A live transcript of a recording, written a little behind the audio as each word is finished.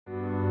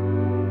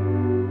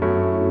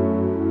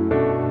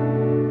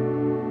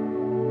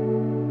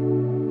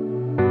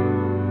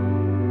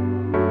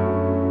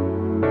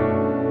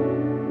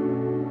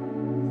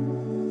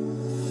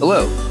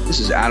This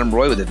is Adam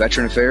Roy with the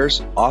Veteran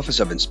Affairs Office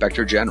of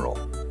Inspector General.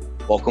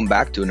 Welcome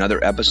back to another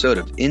episode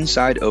of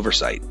Inside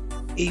Oversight,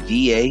 a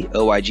VA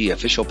OIG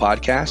official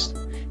podcast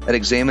that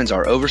examines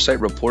our oversight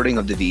reporting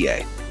of the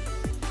VA.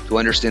 To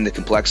understand the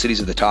complexities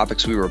of the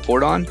topics we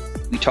report on,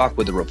 we talk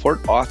with the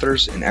report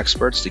authors and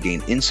experts to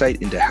gain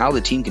insight into how the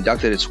team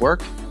conducted its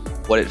work,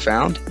 what it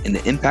found, and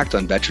the impact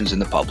on veterans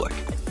and the public.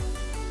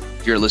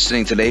 If you're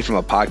listening today from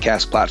a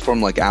podcast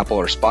platform like Apple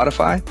or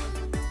Spotify,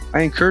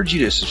 I encourage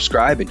you to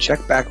subscribe and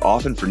check back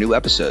often for new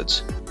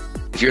episodes.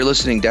 If you're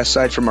listening desk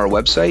side from our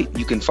website,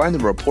 you can find the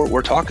report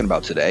we're talking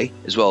about today,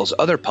 as well as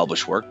other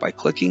published work by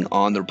clicking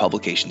on the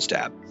Publications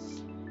tab.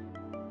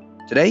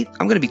 Today,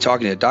 I'm going to be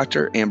talking to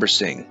Dr. Amber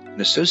Singh, an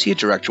Associate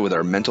Director with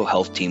our mental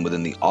health team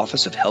within the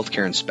Office of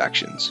Healthcare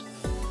Inspections.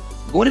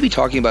 We're going to be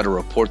talking about a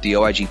report the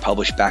OIG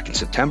published back in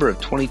September of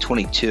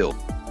 2022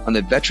 on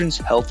the Veterans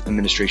Health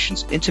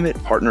Administration's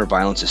Intimate Partner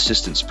Violence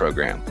Assistance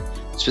Program,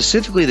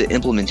 specifically the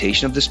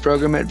implementation of this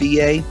program at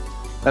VA,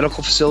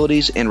 medical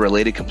facilities, and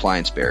related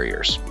compliance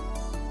barriers.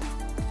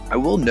 I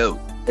will note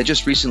that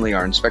just recently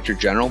our Inspector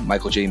General,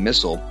 Michael J.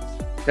 Missel,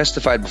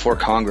 testified before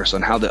Congress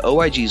on how the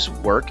OIG's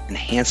work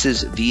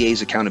enhances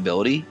VA's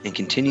accountability and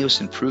continuous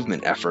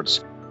improvement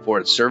efforts for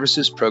its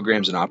services,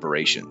 programs, and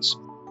operations.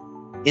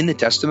 In the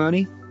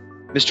testimony,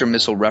 Mr.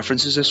 Missel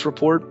references this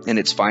report and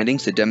its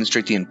findings to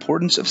demonstrate the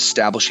importance of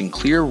establishing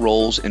clear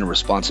roles and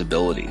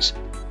responsibilities.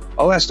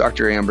 I'll ask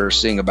Dr. Amber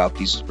Singh about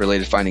these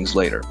related findings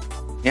later.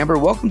 Amber,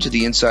 welcome to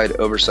the Inside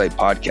Oversight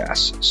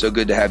podcast. So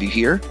good to have you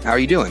here. How are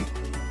you doing?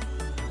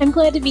 I'm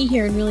glad to be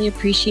here and really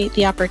appreciate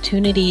the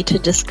opportunity to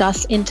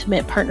discuss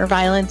intimate partner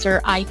violence,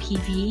 or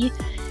IPV,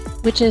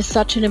 which is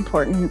such an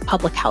important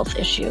public health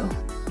issue.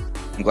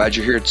 I'm glad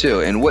you're here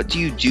too. And what do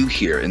you do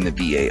here in the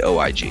VA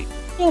OIG?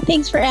 Yeah,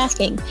 thanks for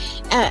asking.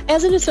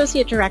 As an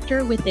associate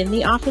director within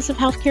the Office of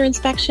Healthcare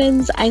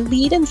Inspections, I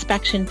lead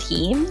inspection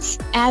teams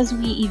as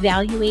we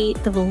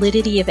evaluate the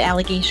validity of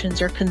allegations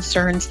or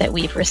concerns that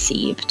we've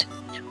received.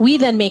 We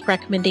then make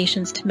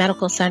recommendations to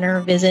medical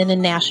center, VISN,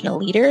 and national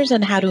leaders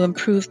on how to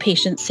improve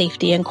patient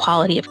safety and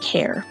quality of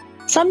care.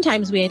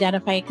 Sometimes we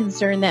identify a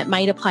concern that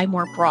might apply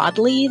more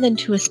broadly than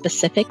to a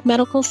specific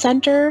medical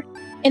center,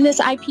 and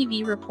this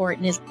IPV report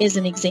is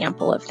an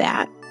example of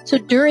that. So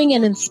during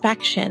an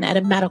inspection at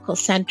a medical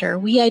center,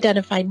 we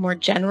identified more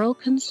general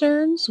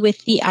concerns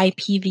with the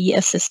IPV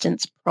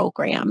assistance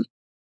program.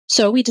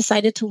 So we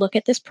decided to look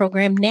at this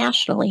program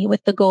nationally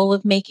with the goal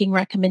of making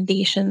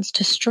recommendations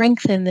to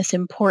strengthen this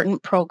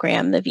important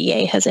program the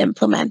VA has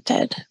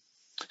implemented.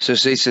 So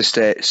safe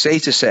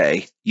to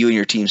say, you and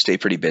your team stay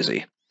pretty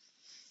busy.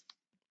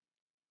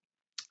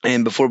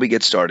 And before we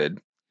get started,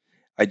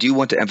 I do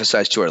want to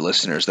emphasize to our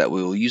listeners that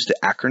we will use the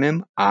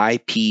acronym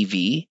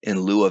IPV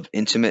in lieu of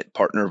intimate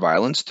partner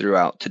violence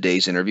throughout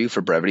today's interview for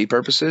brevity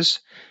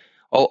purposes.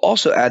 I'll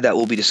also add that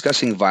we'll be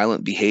discussing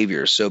violent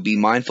behaviors, so be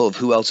mindful of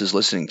who else is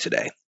listening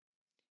today.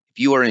 If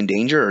you are in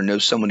danger or know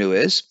someone who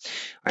is,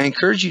 I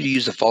encourage you to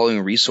use the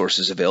following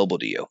resources available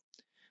to you.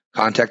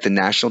 Contact the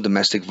National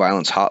Domestic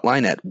Violence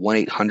Hotline at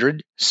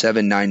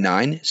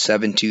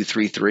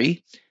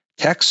 1-800-799-7233,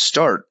 text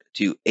START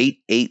to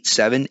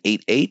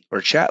 88788, or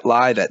chat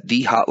live at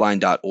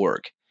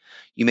thehotline.org.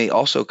 You may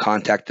also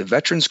contact the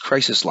Veterans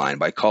Crisis Line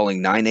by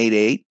calling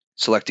 988,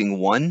 selecting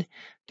 1,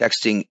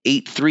 texting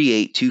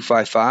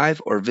 838-255,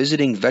 or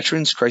visiting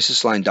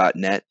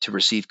veteranscrisisline.net to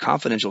receive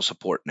confidential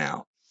support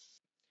now.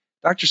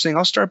 Dr. Singh,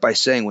 I'll start by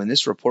saying when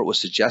this report was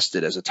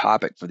suggested as a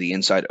topic for the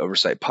Inside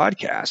Oversight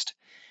podcast,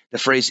 the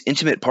phrase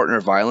intimate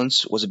partner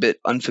violence was a bit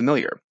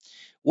unfamiliar.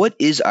 What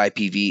is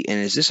IPV,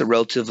 and is this a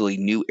relatively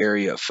new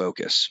area of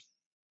focus?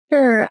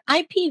 Sure.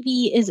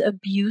 IPV is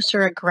abuse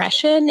or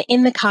aggression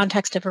in the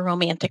context of a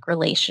romantic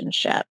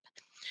relationship.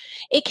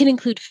 It can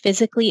include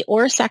physically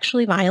or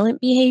sexually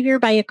violent behavior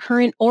by a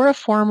current or a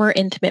former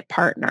intimate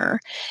partner,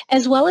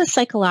 as well as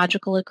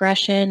psychological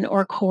aggression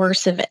or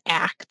coercive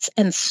acts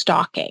and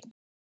stalking.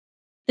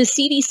 The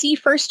CDC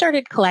first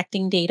started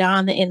collecting data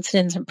on the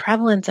incidence and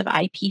prevalence of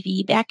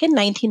IPV back in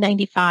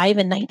 1995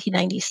 and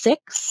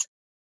 1996.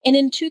 And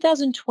in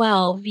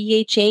 2012,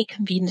 VHA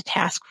convened a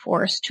task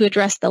force to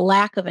address the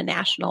lack of a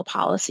national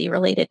policy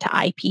related to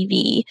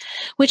IPV,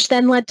 which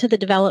then led to the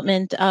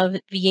development of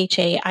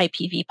VHA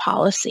IPV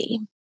policy.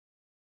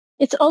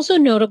 It's also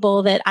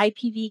notable that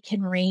IPV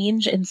can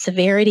range in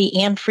severity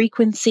and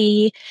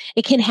frequency.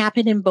 It can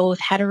happen in both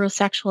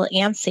heterosexual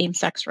and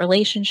same-sex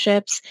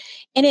relationships,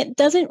 and it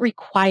doesn't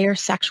require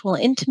sexual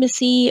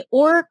intimacy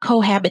or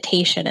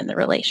cohabitation in the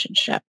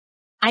relationship.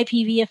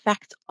 IPV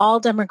affects all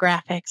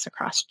demographics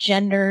across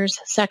genders,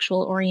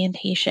 sexual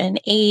orientation,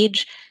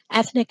 age,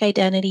 ethnic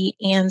identity,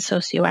 and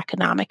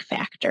socioeconomic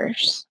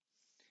factors.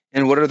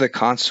 And what are the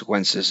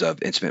consequences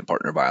of intimate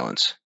partner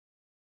violence?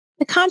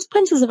 The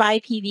consequences of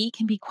IPV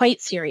can be quite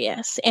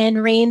serious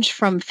and range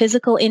from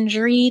physical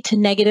injury to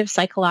negative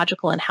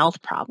psychological and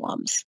health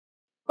problems.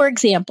 For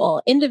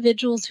example,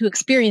 individuals who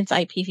experience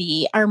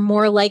IPV are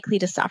more likely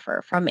to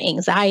suffer from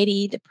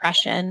anxiety,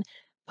 depression,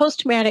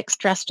 post-traumatic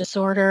stress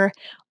disorder,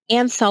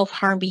 and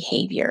self-harm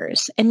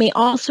behaviors, and may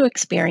also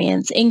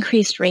experience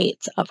increased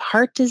rates of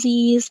heart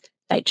disease,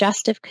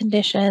 digestive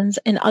conditions,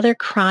 and other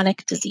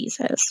chronic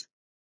diseases.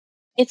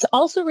 It's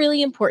also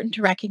really important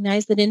to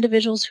recognize that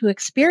individuals who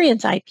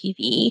experience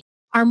IPV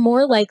are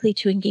more likely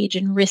to engage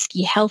in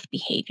risky health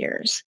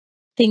behaviors,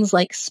 things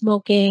like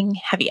smoking,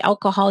 heavy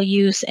alcohol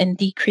use, and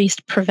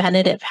decreased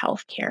preventative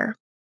health care.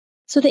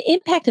 So the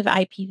impact of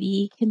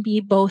IPV can be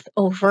both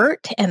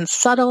overt and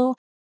subtle,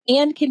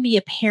 and can be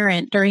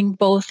apparent during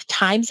both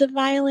times of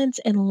violence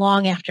and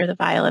long after the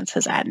violence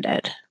has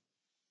ended.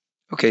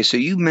 Okay, so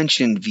you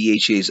mentioned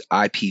VHA's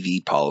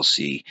IPV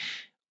policy,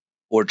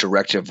 or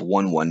Directive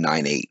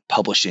 1198,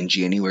 published in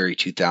January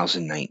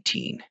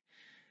 2019.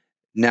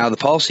 Now, the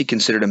policy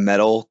considered a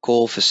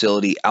medical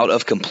facility out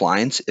of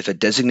compliance if a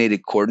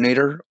designated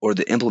coordinator or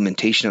the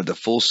implementation of the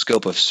full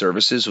scope of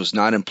services was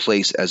not in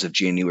place as of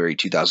January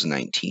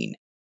 2019.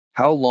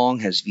 How long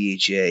has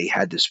VHA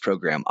had this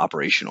program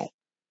operational?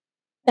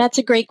 That's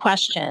a great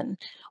question.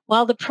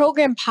 While the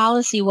program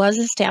policy was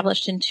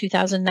established in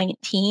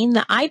 2019,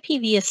 the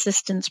IPV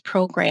Assistance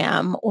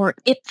Program, or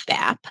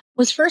IPVAP,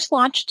 was first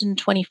launched in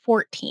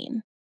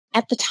 2014.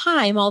 At the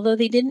time, although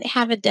they didn't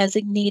have a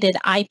designated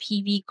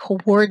IPV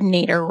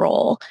coordinator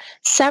role,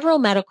 several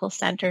medical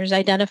centers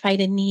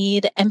identified a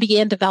need and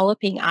began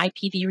developing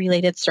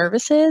IPV-related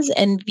services,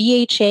 and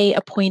VHA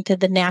appointed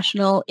the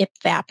National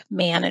IPVAP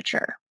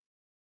Manager.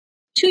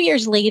 2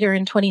 years later,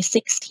 in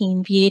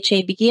 2016,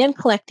 VHA began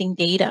collecting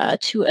data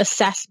to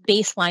assess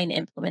baseline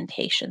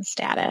implementation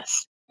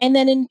status. And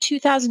then in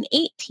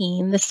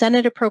 2018, the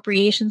Senate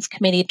Appropriations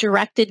Committee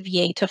directed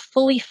VA to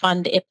fully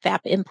fund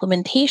IPVAP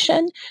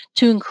implementation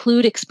to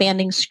include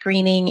expanding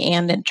screening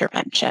and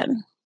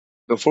intervention.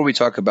 Before we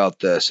talk about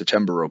the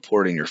September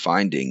report and your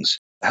findings,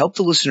 help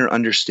the listener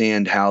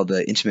understand how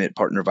the Intimate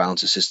Partner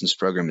Violence Assistance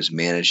Program is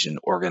managed and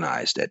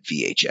organized at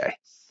VHA.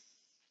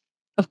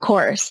 Of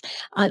course.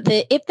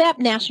 The IPVAP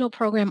National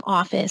Program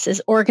Office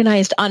is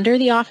organized under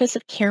the Office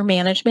of Care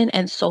Management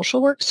and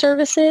Social Work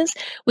Services,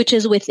 which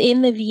is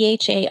within the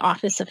VHA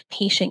Office of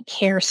Patient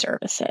Care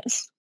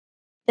Services.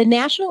 The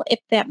National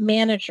IPVAP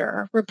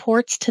Manager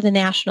reports to the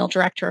National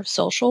Director of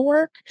Social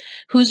Work,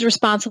 who's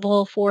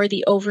responsible for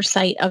the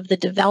oversight of the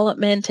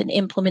development and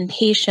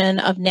implementation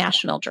of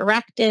national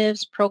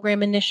directives,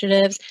 program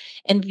initiatives,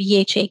 and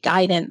VHA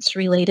guidance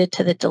related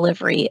to the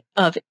delivery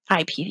of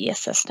IPV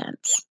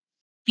assistance.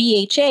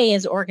 VHA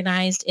is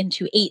organized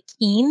into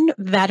 18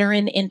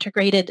 veteran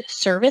integrated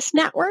service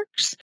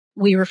networks.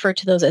 We refer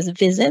to those as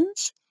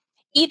VISNs.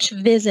 Each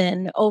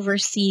VISN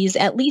oversees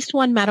at least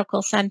one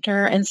medical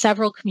center and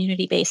several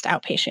community-based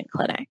outpatient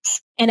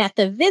clinics. And at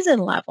the VISN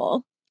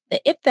level, the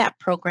IPVAP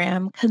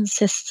program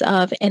consists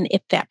of an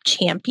IPVAP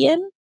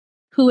champion,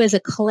 who as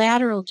a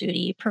collateral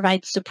duty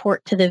provides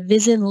support to the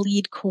VISN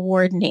lead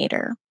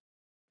coordinator.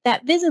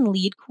 That VISN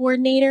lead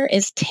coordinator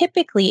is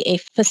typically a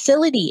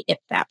facility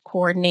IPVAP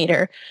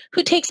coordinator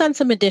who takes on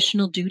some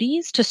additional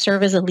duties to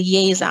serve as a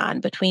liaison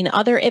between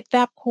other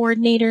IPVAP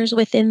coordinators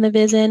within the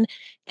VISN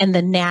and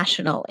the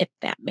national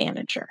IPVAP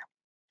manager.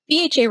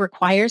 VHA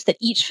requires that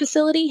each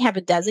facility have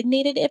a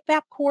designated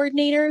IPVAP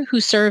coordinator who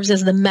serves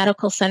as the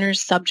medical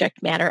center's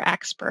subject matter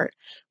expert,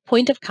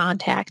 point of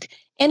contact,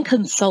 and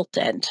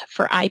consultant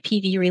for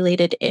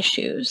IPV-related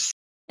issues,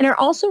 and are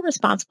also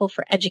responsible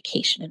for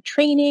education and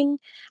training,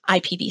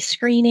 IPV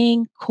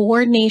screening,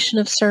 coordination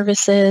of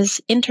services,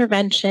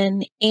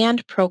 intervention,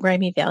 and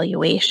program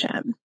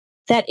evaluation.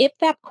 That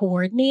IPVAP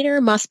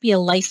coordinator must be a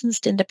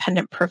licensed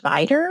independent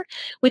provider,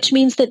 which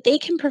means that they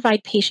can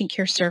provide patient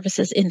care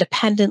services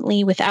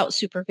independently without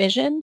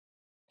supervision.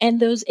 And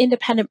those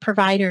independent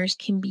providers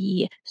can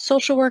be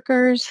social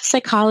workers,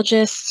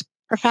 psychologists,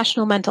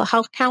 professional mental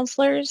health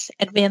counselors,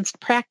 advanced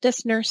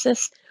practice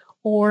nurses,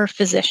 or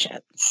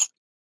physicians.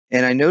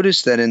 And I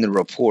noticed that in the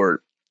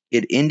report,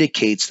 it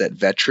indicates that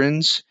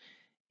veterans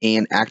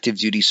and active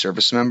duty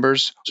service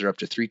members are up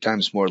to 3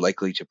 times more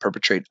likely to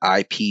perpetrate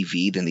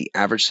IPV than the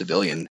average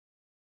civilian.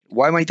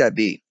 Why might that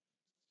be?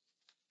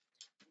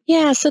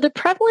 Yeah, so the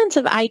prevalence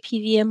of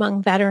IPV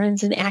among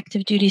veterans and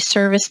active duty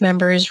service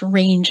members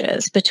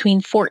ranges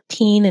between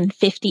 14 and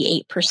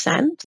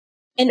 58%,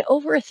 and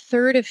over a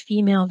third of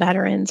female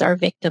veterans are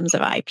victims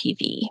of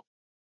IPV.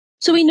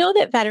 So we know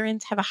that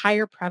veterans have a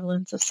higher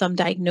prevalence of some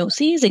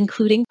diagnoses,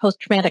 including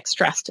post-traumatic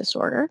stress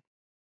disorder,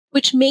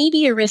 which may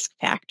be a risk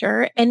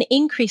factor and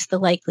increase the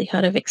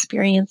likelihood of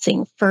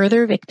experiencing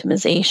further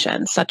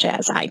victimization, such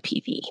as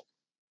IPV.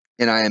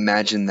 And I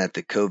imagine that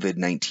the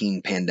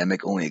COVID-19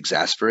 pandemic only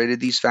exacerbated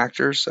these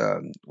factors.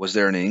 Was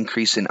there an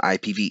increase in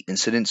IPV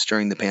incidents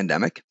during the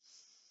pandemic?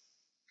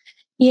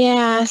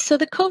 Yeah, so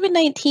the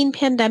COVID-19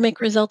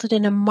 pandemic resulted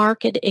in a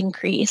marked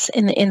increase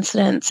in the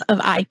incidence of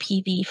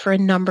IPV for a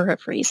number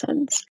of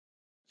reasons.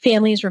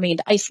 Families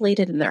remained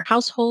isolated in their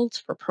households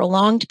for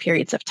prolonged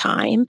periods of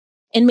time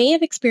and may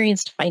have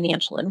experienced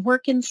financial and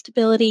work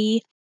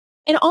instability.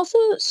 And also,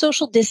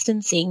 social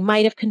distancing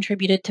might have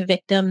contributed to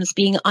victims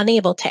being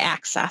unable to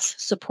access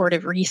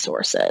supportive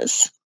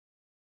resources.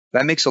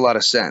 That makes a lot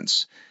of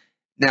sense.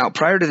 Now,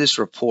 prior to this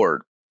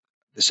report,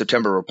 the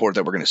September report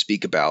that we're going to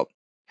speak about,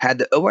 had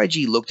the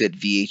OIG looked at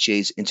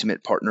VHA's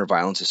Intimate Partner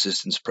Violence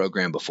Assistance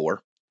Program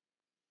before?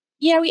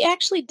 Yeah, we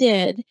actually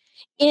did.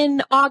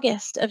 In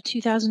August of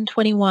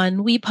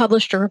 2021, we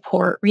published a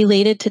report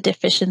related to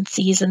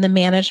deficiencies in the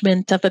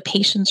management of a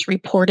patient's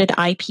reported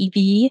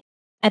IPV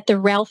at the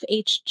Ralph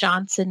H.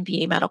 Johnson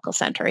VA Medical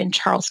Center in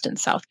Charleston,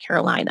 South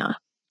Carolina.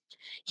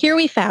 Here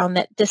we found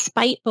that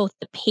despite both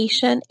the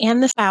patient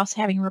and the spouse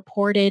having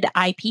reported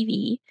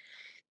IPV,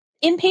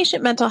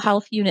 inpatient mental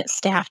health unit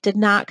staff did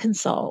not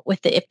consult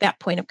with the IPVAP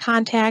point of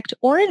contact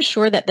or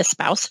ensure that the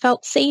spouse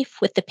felt safe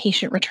with the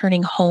patient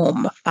returning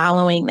home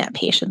following that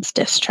patient's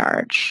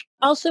discharge.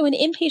 Also, an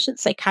inpatient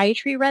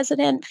psychiatry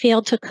resident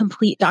failed to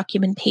complete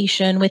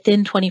documentation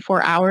within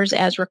 24 hours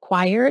as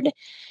required,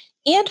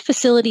 and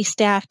facility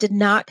staff did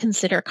not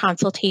consider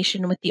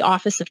consultation with the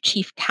Office of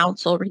Chief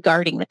Counsel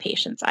regarding the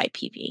patient's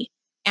IPV.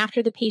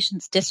 After the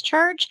patient's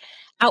discharge,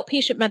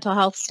 outpatient mental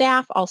health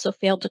staff also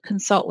failed to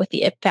consult with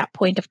the IPVAP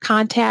point of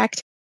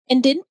contact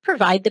and didn't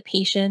provide the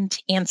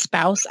patient and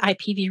spouse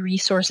IPV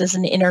resources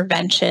and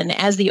intervention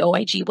as the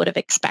OIG would have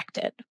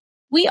expected.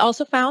 We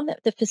also found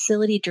that the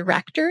facility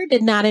director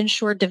did not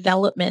ensure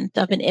development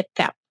of an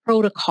IPVAP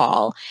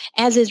protocol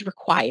as is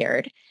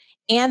required,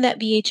 and that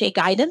VHA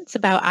guidance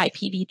about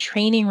IPV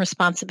training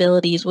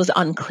responsibilities was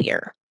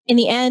unclear. In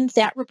the end,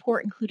 that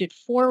report included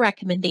 4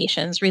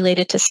 recommendations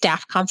related to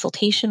staff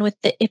consultation with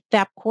the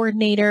IPVAP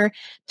coordinator,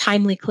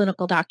 timely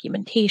clinical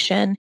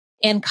documentation,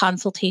 and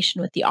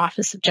consultation with the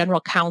Office of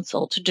General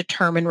Counsel to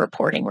determine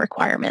reporting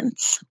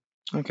requirements.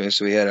 Okay,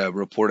 so we had a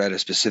report at a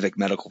specific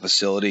medical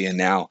facility, and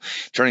now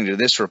turning to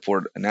this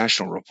report, a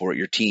national report,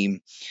 your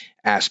team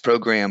asked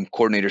program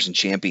coordinators and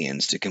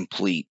champions to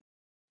complete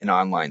an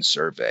online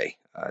survey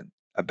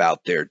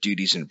about their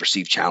duties and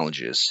perceived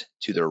challenges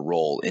to their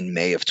role in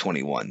May of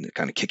 21,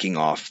 kind of kicking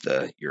off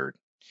your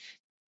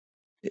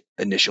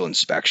initial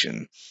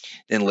inspection.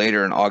 Then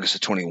later in August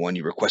of 21,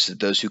 you requested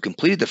those who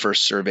completed the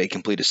first survey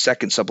complete a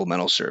second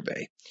supplemental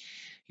survey.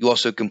 You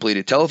also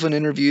completed telephone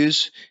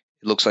interviews,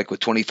 it looks like with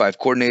 25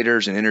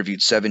 coordinators, and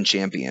interviewed 7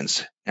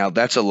 champions. Now,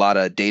 that's a lot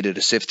of data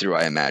to sift through,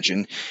 I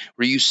imagine.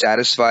 Were you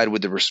satisfied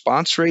with the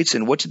response rates,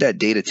 and what did that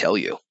data tell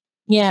you?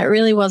 Yeah, it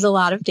really was a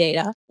lot of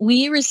data.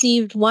 We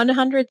received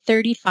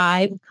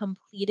 135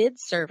 completed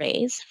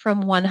surveys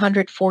from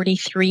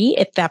 143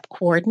 IPVAP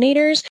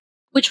coordinators,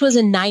 which was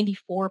a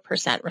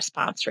 94%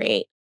 response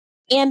rate.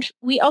 And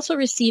we also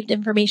received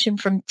information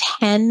from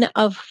 10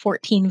 of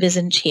 14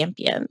 VISN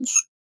champions.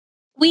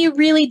 We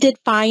really did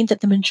find that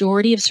the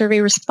majority of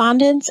survey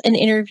respondents and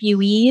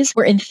interviewees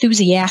were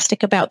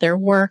enthusiastic about their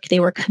work.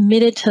 They were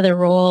committed to the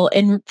role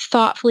and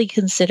thoughtfully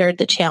considered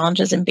the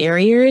challenges and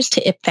barriers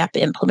to IPVAP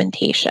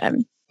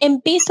implementation.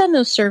 And based on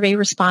those survey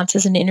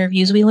responses and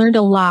interviews, we learned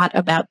a lot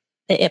about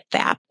the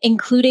IPVAP,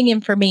 including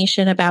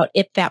information about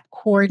IPVAP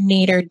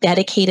coordinator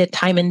dedicated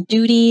time and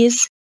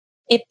duties,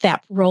 IPVAP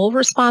role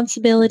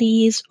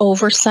responsibilities,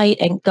 oversight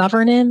and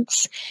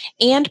governance,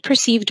 and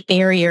perceived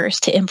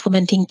barriers to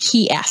implementing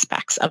key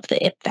aspects of the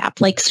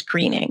IPVAP, like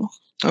screening.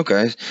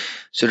 Okay.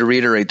 So to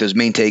reiterate, those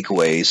main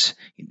takeaways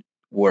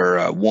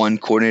were 1,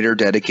 coordinator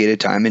dedicated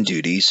time and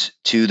duties,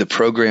 2, the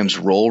program's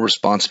role,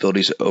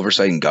 responsibilities,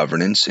 oversight, and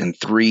governance, and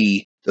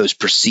 3, those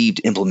perceived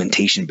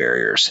implementation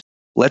barriers.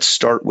 Let's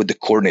start with the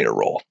coordinator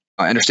role.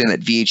 I understand that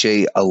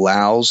VHA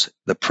allows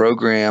the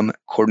program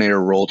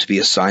coordinator role to be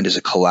assigned as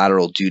a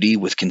collateral duty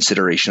with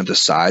consideration of the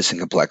size and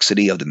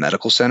complexity of the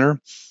medical center,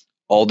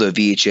 although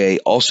VHA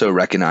also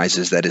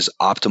recognizes that it is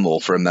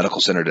optimal for a medical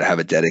center to have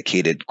a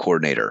dedicated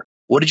coordinator.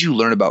 What did you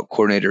learn about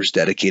coordinators'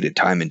 dedicated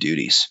time and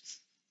duties?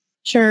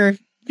 Sure.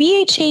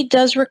 VHA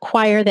does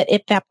require that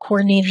IPVAP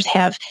coordinators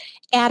have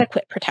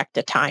adequate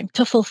protected time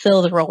to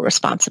fulfill the role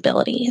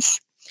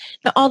responsibilities.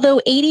 Now,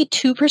 although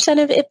 82%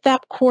 of IPVAP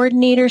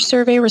coordinator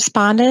survey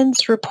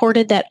respondents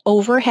reported that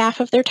over half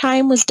of their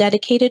time was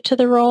dedicated to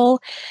the role,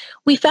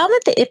 we found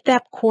that the IPVAP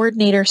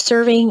coordinator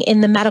serving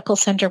in the medical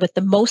center with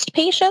the most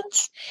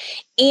patients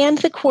and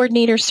the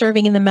coordinator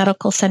serving in the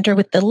medical center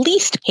with the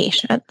least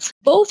patients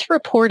both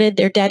reported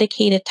their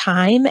dedicated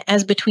time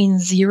as between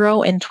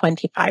 0 and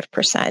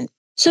 25%.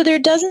 So there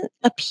doesn't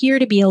appear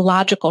to be a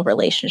logical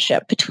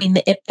relationship between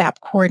the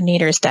IPVAP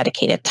coordinator's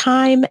dedicated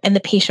time and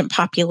the patient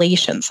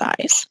population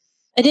size.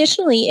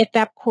 Additionally,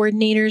 IPVAP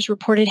coordinators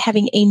reported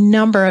having a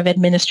number of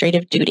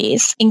administrative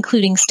duties,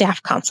 including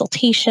staff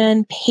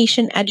consultation,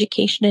 patient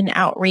education and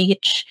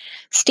outreach,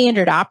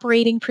 standard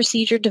operating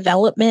procedure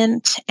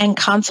development, and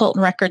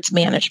consultant records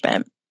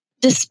management.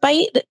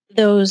 Despite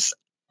those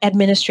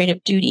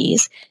administrative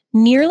duties,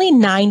 nearly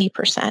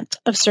 90%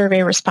 of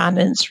survey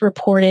respondents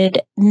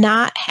reported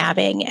not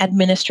having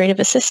administrative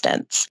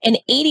assistance, and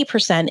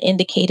 80%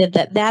 indicated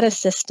that that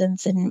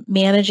assistance in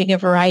managing a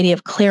variety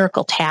of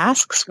clerical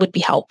tasks would be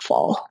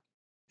helpful.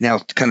 Now,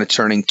 kind of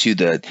turning to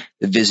the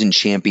VISN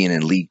champion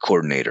and lead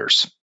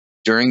coordinators.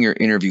 During your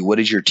interview, what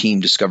did your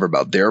team discover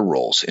about their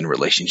roles in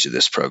relation to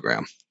this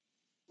program?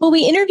 Well,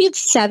 we interviewed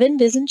 7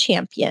 VISN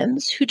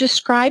champions who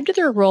described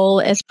their role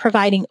as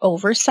providing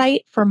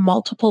oversight for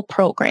multiple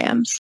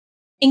programs,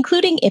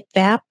 including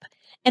IPVAP,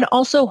 and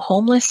also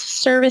homeless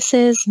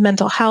services,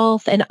 mental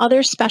health, and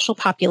other special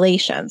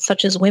populations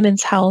such as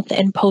women's health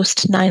and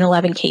post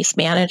 9/11 case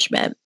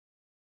management.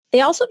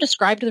 They also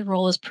described the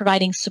role as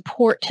providing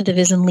support to the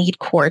VISN lead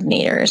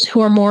coordinators who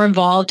are more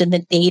involved in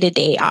the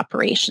day-to-day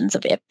operations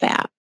of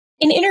IPVAP.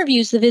 In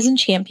interviews, the VISN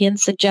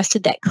champions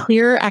suggested that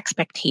clearer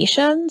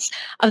expectations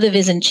of the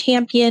VISN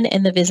champion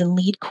and the VISN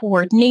lead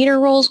coordinator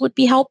roles would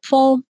be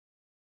helpful.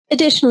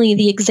 Additionally,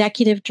 the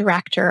executive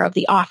director of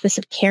the Office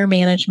of Care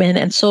Management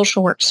and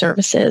Social Work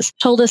Services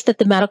told us that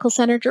the medical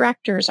center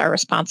directors are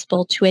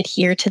responsible to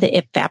adhere to the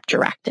IPVAP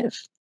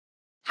directive.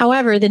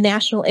 However, the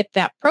National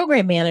IPVAP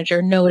Program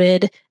Manager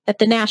noted that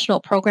the National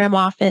Program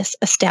Office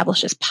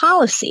establishes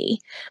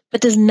policy,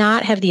 but does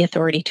not have the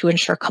authority to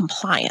ensure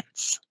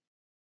compliance.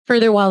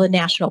 Further, while the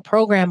National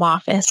Program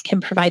Office can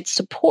provide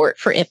support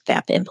for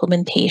IPVAP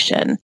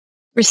implementation,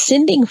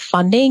 rescinding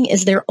funding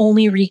is their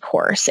only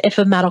recourse if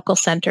a medical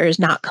center is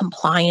not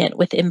compliant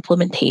with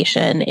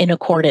implementation in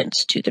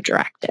accordance to the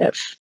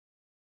directive.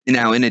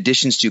 Now, in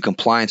addition to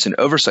compliance and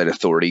oversight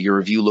authority, your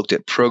review looked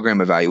at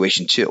program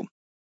evaluation too,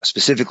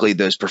 specifically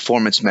those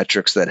performance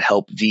metrics that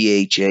help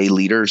VHA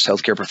leaders,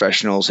 healthcare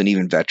professionals, and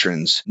even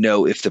veterans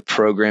know if the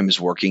program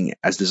is working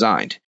as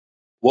designed.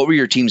 What were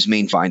your team's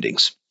main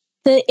findings?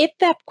 The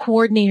IPVAP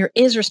coordinator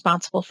is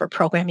responsible for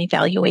program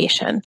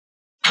evaluation.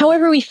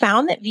 However, we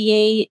found that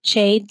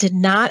VHA did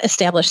not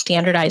establish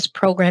standardized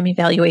program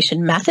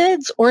evaluation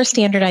methods or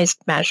standardized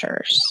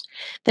measures.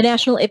 The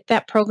National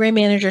IPVAP Program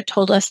Manager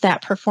told us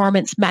that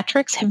performance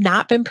metrics have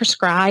not been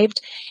prescribed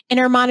and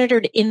are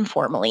monitored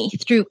informally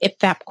through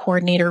IPVAP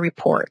coordinator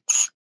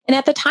reports. And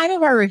at the time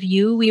of our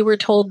review, we were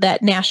told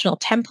that national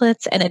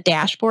templates and a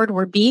dashboard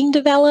were being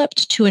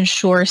developed to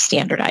ensure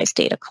standardized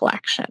data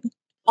collection.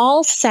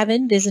 All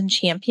 7 VISN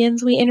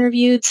champions we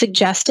interviewed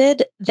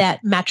suggested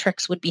that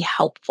metrics would be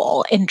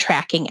helpful in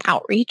tracking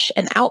outreach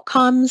and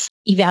outcomes,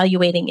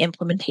 evaluating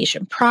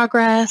implementation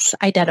progress,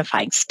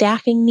 identifying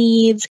staffing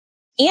needs,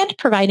 and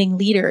providing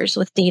leaders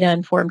with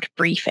data-informed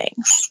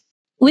briefings.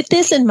 With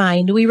this in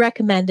mind, we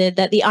recommended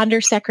that the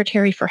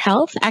Undersecretary for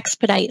Health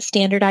expedite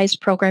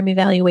standardized program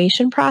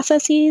evaluation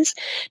processes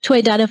to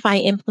identify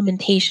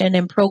implementation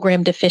and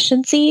program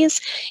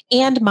deficiencies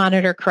and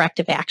monitor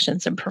corrective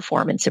actions and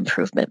performance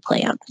improvement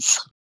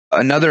plans.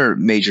 Another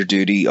major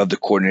duty of the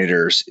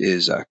coordinators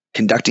is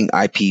conducting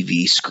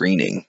IPV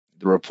screening.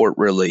 The report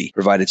really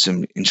provided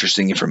some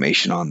interesting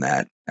information on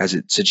that, as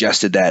it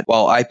suggested that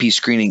while IP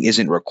screening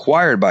isn't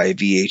required by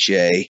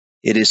VHA,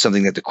 it is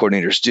something that the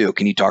coordinators do.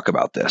 Can you talk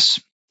about this?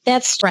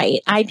 That's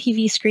right.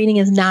 IPV screening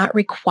is not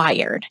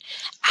required.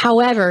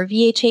 However,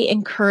 VHA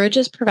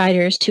encourages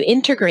providers to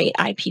integrate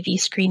IPV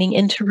screening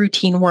into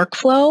routine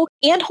workflow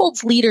and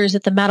holds leaders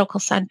at the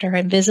medical center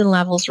and VISN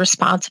levels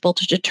responsible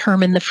to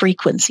determine the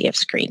frequency of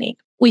screening.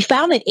 We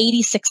found that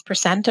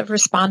 86% of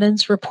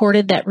respondents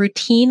reported that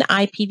routine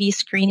IPV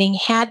screening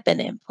had been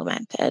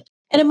implemented.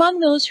 And among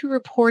those who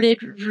reported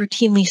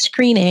routinely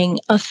screening,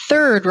 a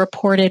third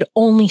reported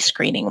only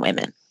screening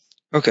women.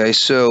 Okay,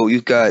 so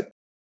you've got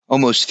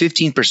almost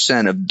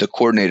 15% of the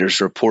coordinators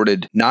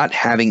reported not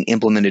having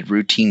implemented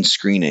routine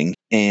screening.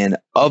 And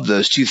of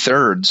those,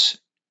 2/3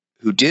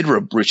 who did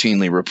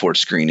routinely report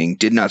screening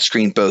did not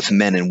screen both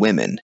men and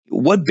women.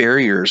 What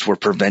barriers were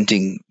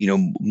preventing,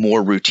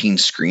 more routine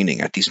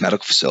screening at these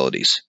medical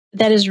facilities?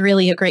 That is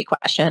really a great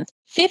question.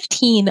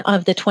 15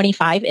 of the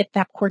 25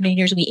 IPVAP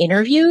coordinators we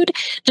interviewed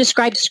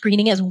described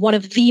screening as one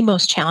of the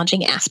most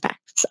challenging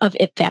aspects of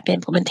IPVAP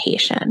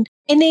implementation.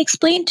 And they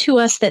explained to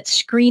us that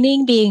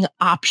screening being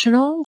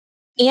optional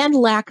and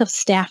lack of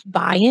staff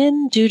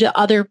buy-in due to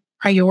other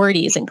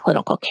priorities in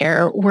clinical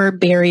care were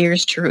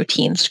barriers to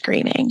routine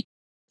screening.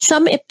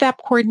 Some IPVAP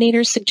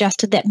coordinators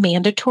suggested that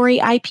mandatory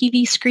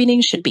IPV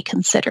screening should be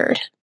considered.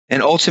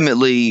 And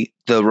ultimately,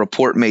 the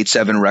report made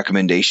 7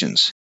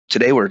 recommendations.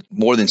 Today, we're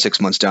more than 6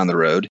 months down the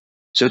road.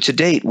 So to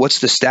date, what's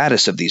the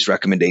status of these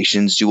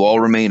recommendations? Do all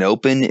remain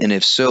open? And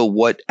if so,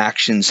 what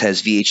actions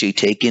has VHA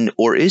taken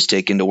or is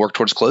taken to work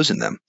towards closing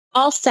them?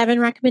 All 7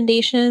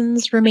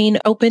 recommendations remain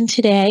open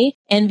today,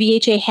 and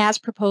VHA has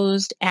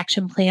proposed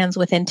action plans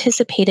with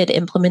anticipated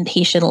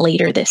implementation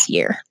later this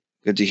year.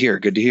 Good to hear.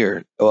 Good to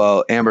hear.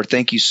 Well, Amber,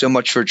 thank you so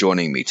much for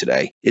joining me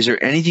today. Is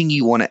there anything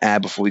you want to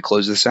add before we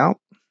close this out?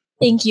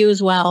 Thank you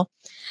as well.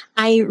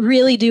 I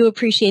really do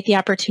appreciate the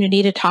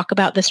opportunity to talk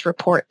about this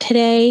report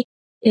today.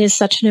 It is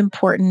such an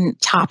important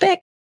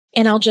topic.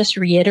 And I'll just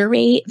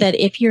reiterate that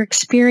if you're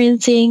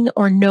experiencing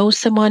or know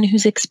someone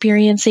who's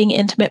experiencing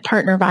intimate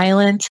partner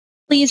violence,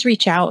 please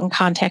reach out and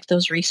contact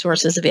those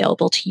resources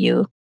available to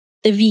you.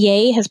 The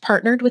VA has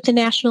partnered with the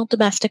National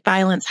Domestic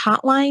Violence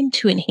Hotline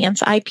to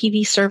enhance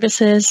IPV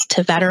services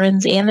to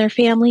veterans and their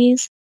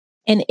families,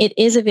 and it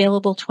is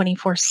available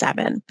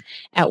 24/7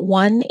 at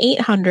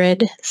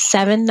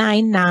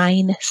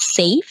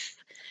 1-800-799-SAFE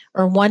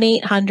or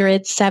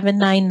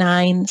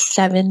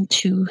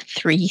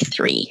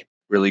 1-800-799-7233.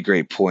 Really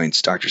great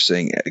points, Dr.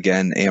 Singh.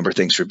 Again, Amber,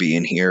 thanks for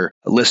being here.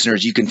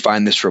 Listeners, you can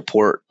find this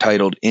report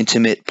titled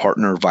Intimate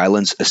Partner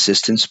Violence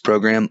Assistance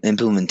Program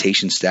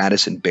Implementation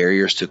Status and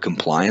Barriers to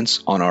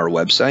Compliance on our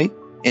website.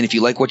 And if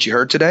you like what you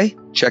heard today,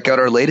 check out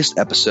our latest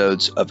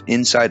episodes of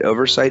Inside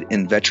Oversight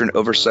and Veteran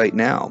Oversight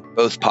Now,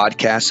 both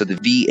podcasts of the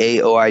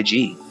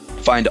VAOIG.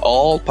 Find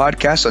all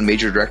podcasts on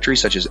major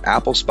directories such as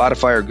Apple,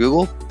 Spotify, or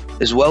Google,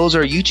 as well as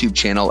our YouTube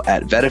channel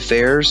at Vet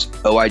Affairs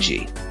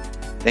OIG.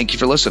 Thank you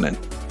for listening.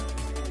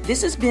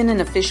 This has been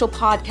an official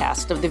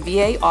podcast of the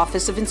VA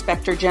Office of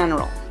Inspector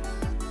General.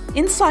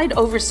 Inside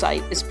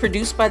Oversight is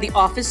produced by the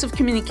Office of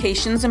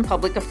Communications and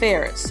Public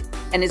Affairs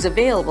and is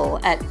available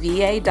at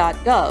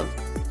va.gov/OIG.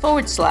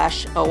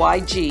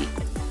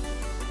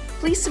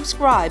 Please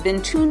subscribe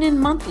and tune in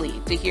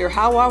monthly to hear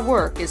how our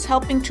work is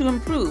helping to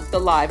improve the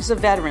lives of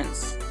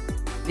veterans.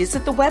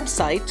 Visit the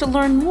website to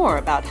learn more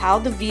about how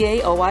the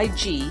VA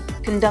OIG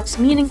conducts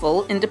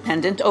meaningful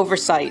independent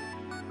oversight.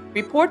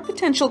 Report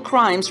potential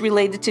crimes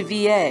related to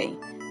VA,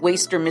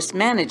 waste or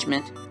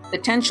mismanagement,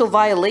 potential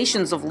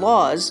violations of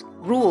laws,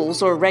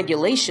 rules, or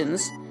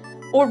regulations,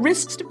 or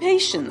risks to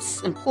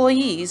patients,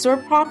 employees, or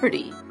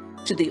property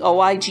to the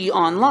OIG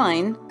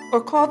online or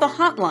call the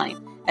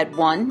hotline at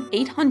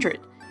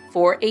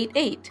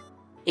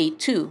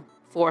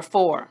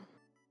 1-800-488-8244.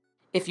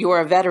 If you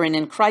are a veteran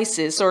in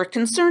crisis or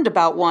concerned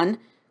about one,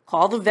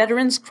 call the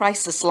Veterans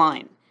Crisis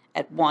Line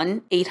at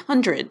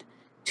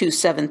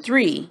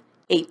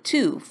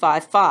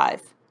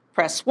 1-800-273-8255.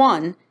 Press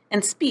 1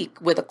 and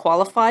speak with a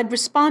qualified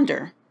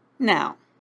responder now.